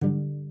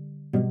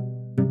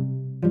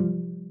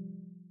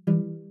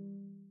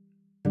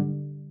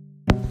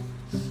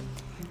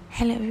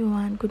Hello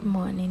everyone, good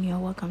morning. You're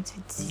welcome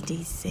to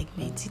today's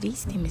segment.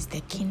 Today's theme is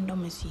 "The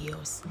Kingdom is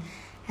Yours,"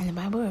 and the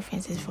Bible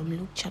reference is from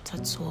Luke chapter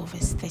 12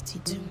 verse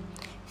 32.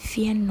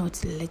 Fear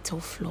not, little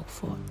flock,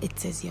 for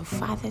it is your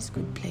Father's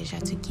good pleasure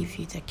to give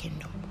you the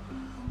kingdom.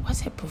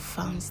 What a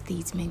profound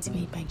statement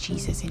made by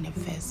Jesus in the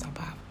verse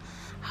above.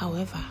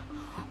 However,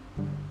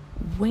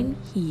 when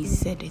he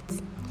said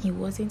it, he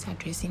wasn't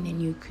addressing a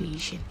new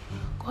creation.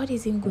 God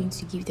isn't going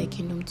to give the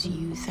kingdom to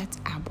you that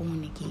are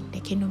born again. The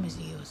kingdom is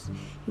yours.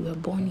 You were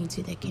born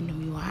into the kingdom.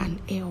 You are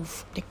an heir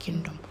of the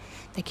kingdom.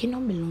 The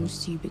kingdom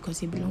belongs to you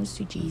because it belongs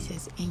to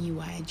Jesus, and you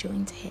are a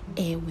joint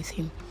heir with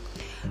him.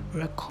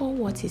 Recall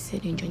what he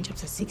said in John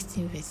chapter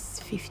 16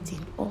 verse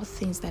 15. All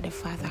things that the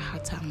Father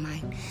had are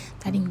mine.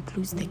 That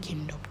includes the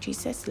kingdom.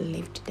 Jesus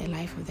lived the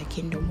life of the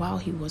kingdom while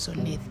he was on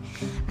earth,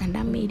 and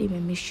that made him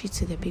a mystery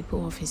to the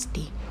people of his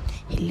day.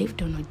 He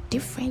lived on a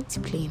different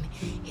plane.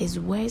 His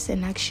words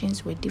and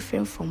actions were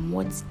different from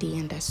what they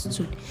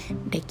understood.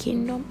 The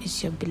kingdom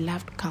is your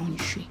beloved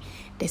country,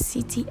 the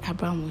city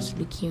Abraham was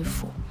looking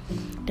for.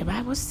 The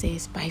Bible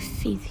says, by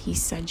faith he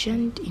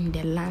sojourned in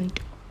the land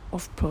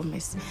of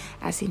promise,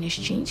 as in a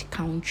strange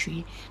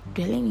country,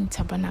 dwelling in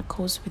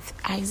tabernacles with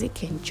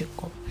Isaac and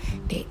Jacob,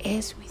 the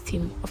heirs with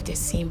him of the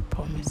same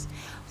promise.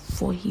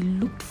 For he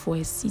looked for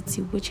a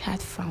city which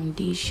had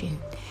foundation,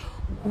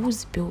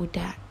 whose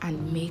builder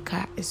and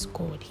maker is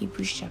God.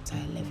 Hebrews chapter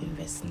 11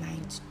 verse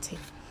 9 to 10.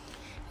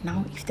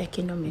 Now, if the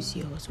kingdom is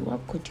yours,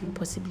 what could you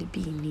possibly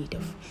be in need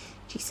of?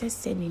 Jesus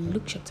said in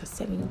Luke chapter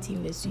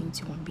 17 verse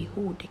 21,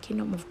 behold, the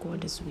kingdom of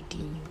God is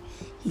within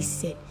you. He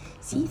said,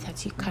 see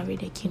that you carry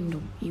the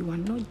kingdom. You are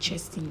not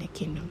just in the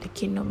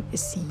kingdom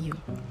is in you.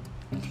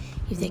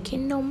 If the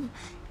kingdom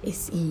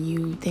is in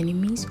you, then it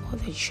means all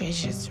the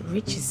treasures,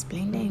 riches,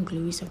 splendor, and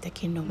glories of the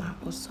kingdom are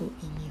also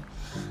in you.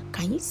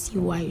 Can you see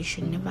why you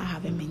should never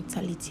have a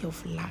mentality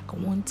of lack,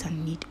 want,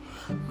 and need?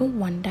 No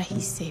wonder he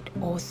said,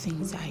 all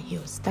things are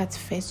yours. That's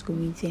 1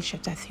 Corinthians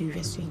chapter 3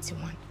 verse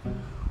 21.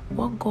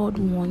 What God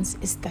wants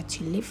is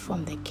that you live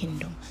from the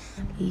kingdom,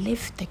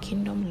 live the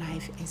kingdom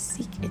life, and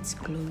seek its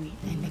glory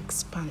and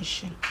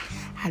expansion.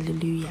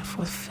 Hallelujah.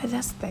 For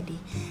further study,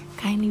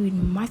 kindly read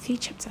Matthew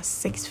chapter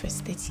 6 verse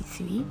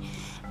 33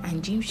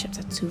 and James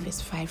chapter 2 verse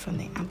 5 from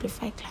the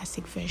Amplified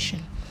Classic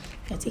Version.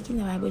 If you are taking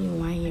the Bible in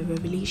 1 year,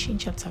 Revelation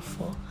chapter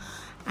 4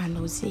 and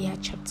Hosea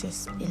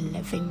chapters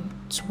 11,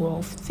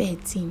 12,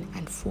 13,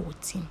 and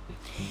 14.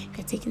 If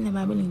you're taking the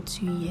Bible in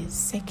 2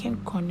 years, 2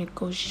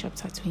 Chronicles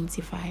chapter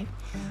 25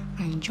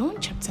 and John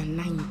chapter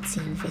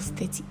 19 verse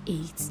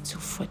 38 to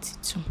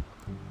 42.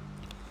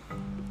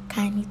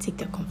 Kindly take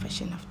the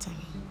confession after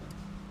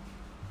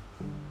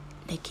me.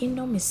 The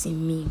kingdom is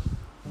in me.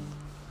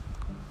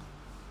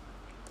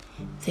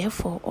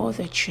 Therefore, all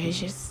the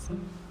treasures,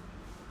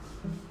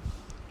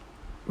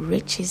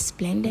 riches,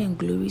 splendor, and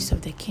glories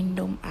of the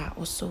kingdom are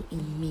also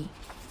in me.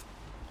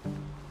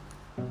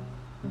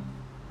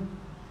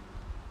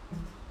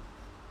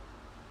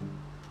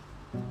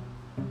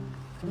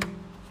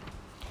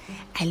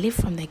 I live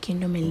from the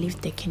kingdom and live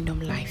the kingdom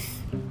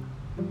life,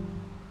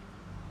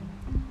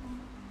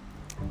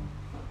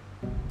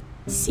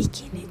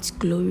 seeking its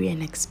glory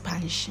and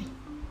expansion.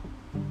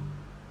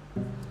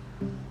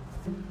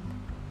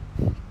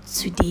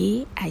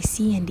 Today, I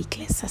see and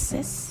declare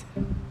success,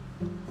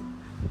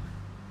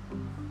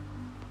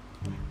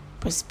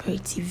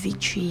 prosperity,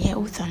 victory,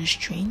 health, and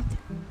strength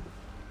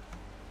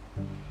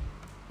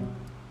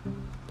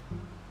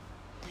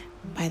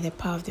by the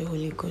power of the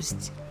Holy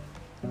Ghost.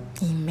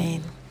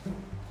 Amen.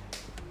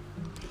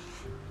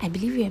 I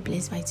believe you are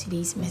blessed by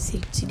today's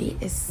message. Today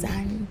is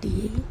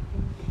Sunday.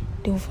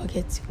 Don't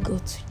forget to go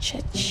to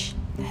church.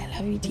 I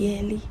love you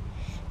dearly.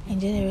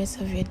 Enjoy the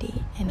rest of your day,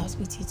 and I'll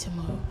speak to you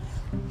tomorrow.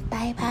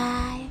 Bye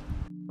bye.